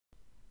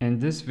In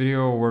this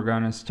video, we're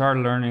going to start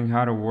learning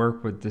how to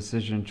work with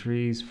decision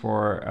trees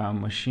for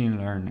machine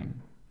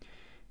learning.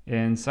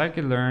 In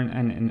Scikit-Learn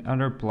and in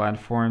other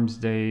platforms,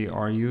 they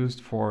are used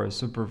for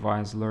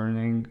supervised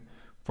learning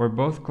for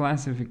both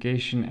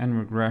classification and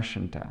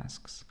regression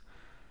tasks.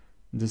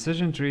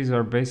 Decision trees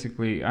are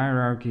basically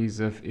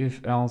hierarchies of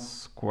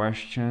if-else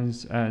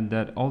questions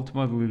that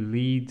ultimately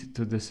lead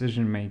to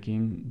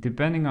decision-making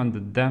depending on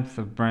the depth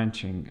of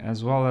branching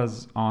as well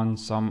as on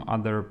some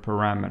other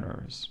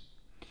parameters.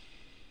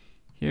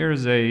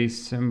 Here's a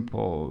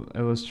simple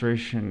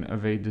illustration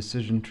of a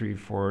decision tree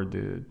for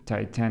the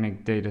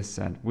Titanic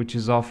dataset, which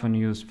is often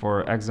used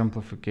for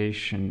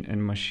exemplification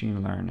in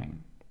machine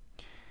learning.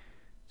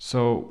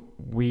 So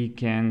we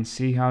can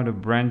see how the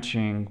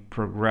branching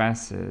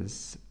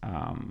progresses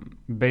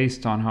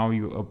based on how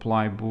you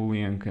apply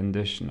Boolean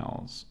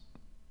conditionals.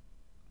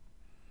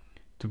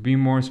 To be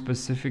more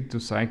specific to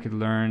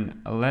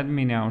Scikit-Learn, let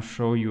me now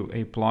show you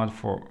a plot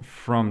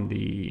from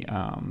the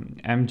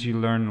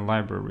mglearn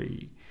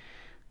library.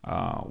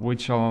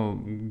 Which I'll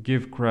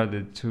give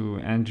credit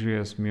to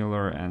Andreas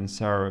Müller and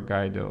Sarah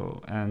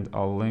Guido, and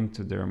I'll link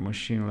to their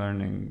machine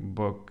learning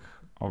book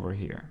over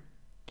here.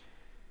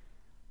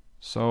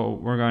 So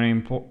we're going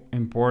to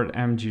import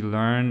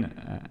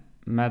mglearn,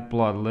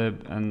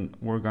 matplotlib, and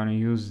we're going to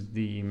use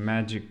the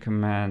magic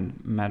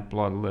command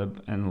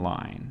matplotlib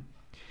inline.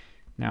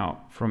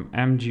 Now from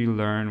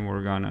mglearn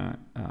we're going to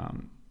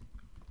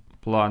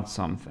plot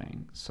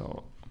something.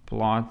 So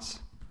plot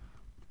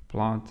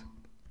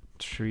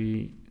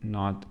tree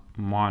not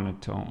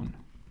monotone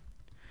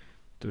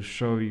to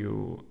show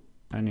you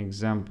an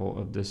example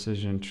of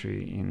decision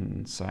tree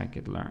in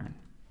Scikit-Learn.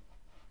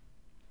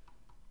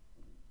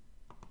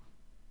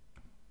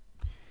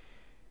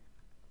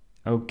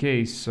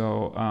 Okay,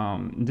 so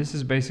this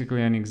is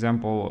basically an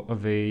example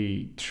of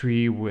a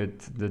tree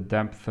with the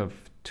depth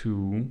of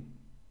 2,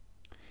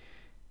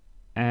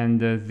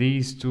 and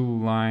these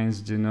 2 lines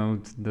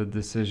denote the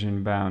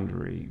decision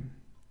boundary.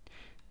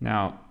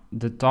 Now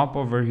the top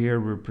over here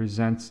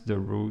represents the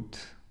root.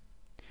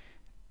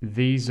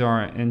 These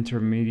are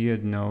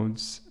intermediate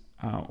nodes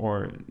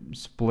or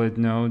split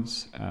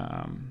nodes,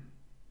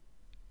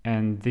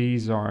 and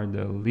these are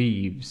the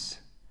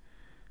leaves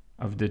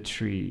of the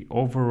tree.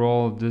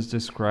 Overall, this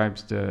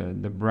describes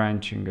the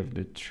branching of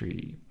the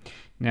tree.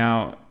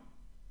 Now,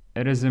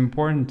 it is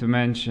important to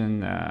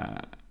mention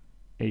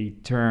a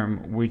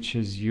term which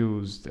is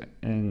used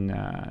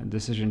in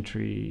decision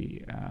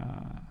tree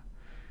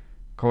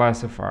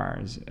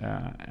classifiers,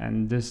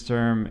 and this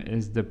term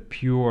is the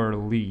pure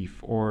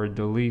leaf, or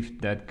the leaf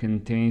that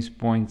contains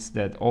points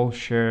that all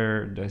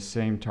share the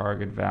same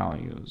target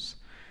values.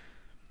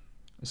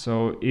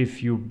 So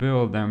if you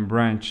build and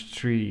branch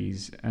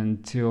trees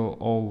until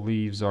all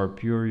leaves are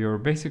pure, you're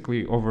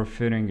basically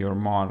overfitting your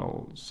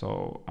model.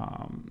 So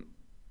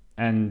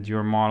and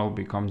your model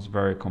becomes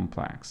very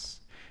complex,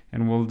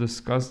 and we'll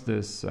discuss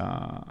this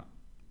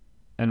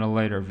in a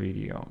later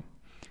video.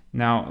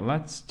 Now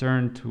let's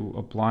turn to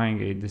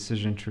applying a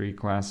decision tree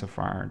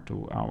classifier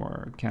to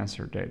our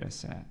cancer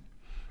dataset.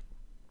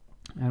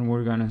 And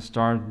we're going to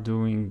start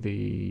doing the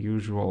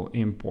usual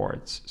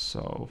imports.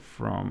 So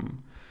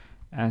from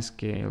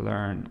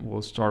Scikit-Learn,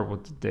 we'll start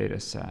with the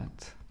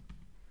dataset.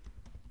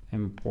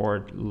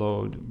 Import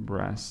load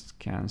breast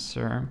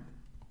cancer.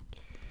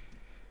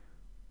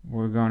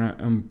 We're going to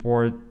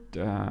import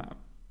the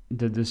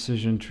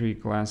decision tree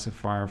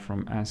classifier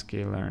from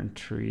Scikit-Learn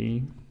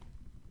tree.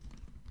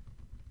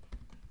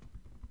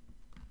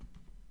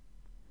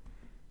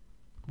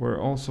 We're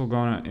also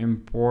going to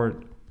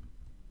import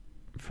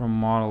from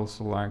model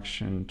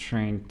selection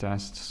train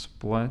test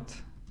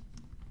split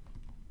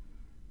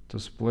to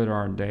split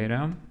our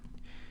data.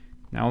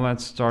 Now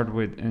let's start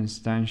with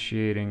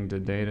instantiating the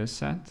data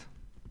set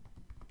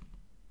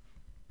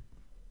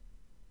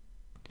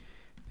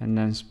and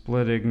then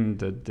splitting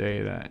the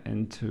data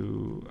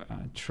into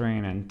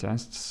train and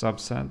test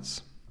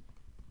subsets.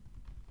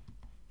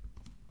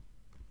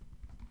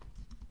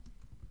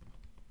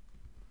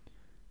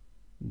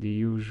 The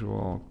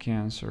usual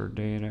cancer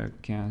data,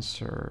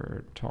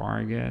 cancer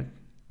target.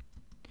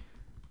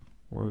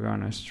 We're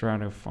going to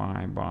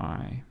stratify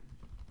by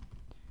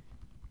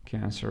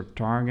cancer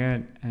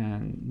target,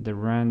 and the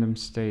random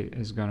state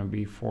is going to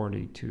be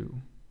 42.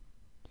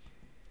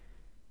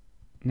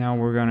 Now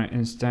we're going to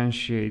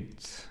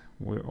instantiate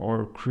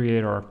or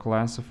create our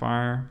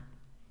classifier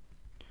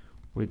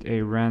with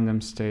a random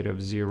state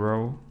of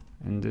 0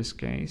 in this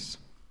case.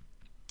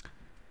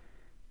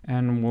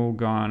 And we're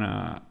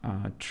gonna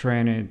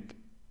train it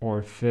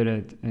or fit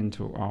it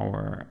into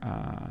our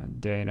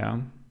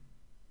data,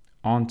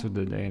 onto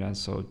the data.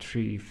 So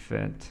tree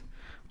fit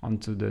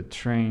onto the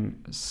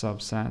train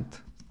subset.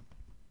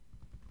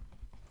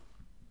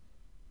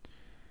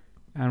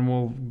 And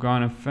we're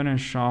gonna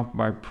finish off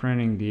by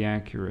printing the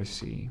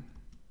accuracy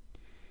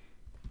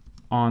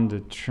on the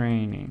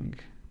training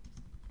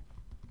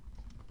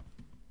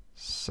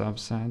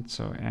subset.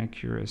 So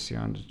accuracy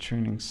on the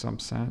training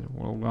subset.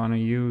 We're gonna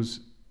use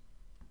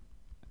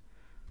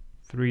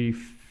 3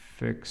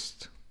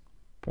 fixed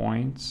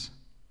points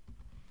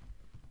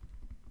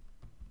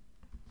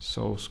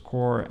So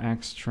score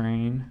X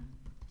train,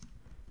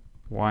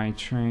 Y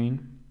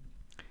train.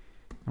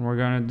 And we're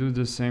going to do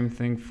the same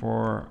thing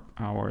for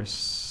our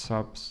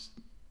test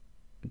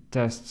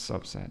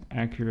subset.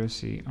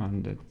 Accuracy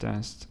on the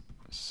test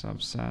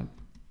subset.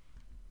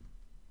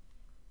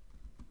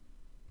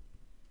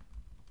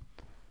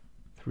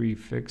 3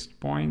 fixed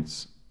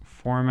points.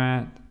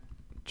 Format,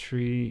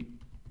 tree,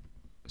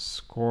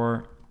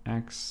 score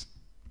X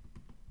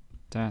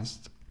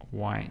test,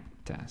 Y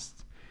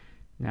test.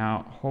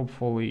 Now,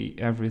 hopefully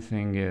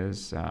everything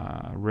is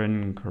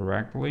written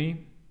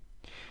correctly.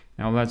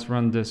 Now let's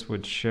run this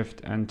with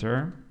Shift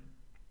Enter.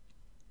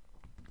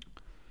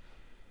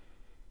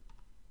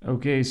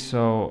 Okay,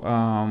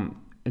 so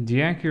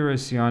the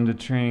accuracy on the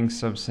training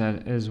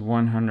subset is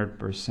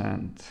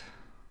 100%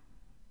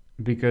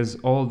 because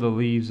all the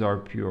leaves are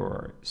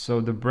pure.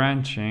 So the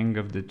branching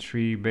of the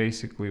tree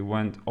basically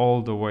went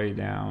all the way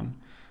down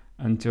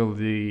until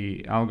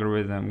the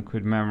algorithm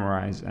could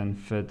memorize and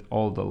fit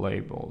all the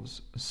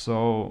labels.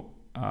 So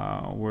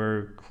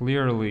we're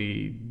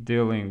clearly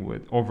dealing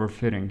with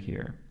overfitting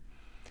here.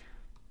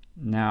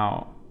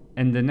 Now,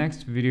 in the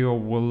next video,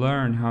 we'll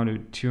learn how to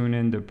tune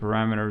in the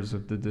parameters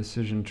of the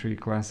decision tree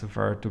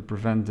classifier to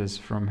prevent this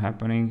from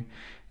happening,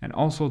 and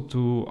also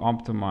to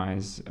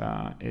optimize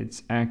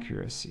its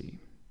accuracy.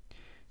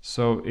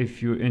 So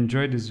if you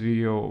enjoyed this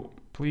video,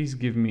 please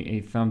give me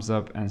a thumbs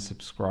up and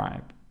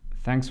subscribe.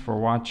 Thanks for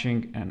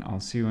watching, and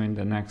I'll see you in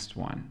the next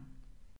one.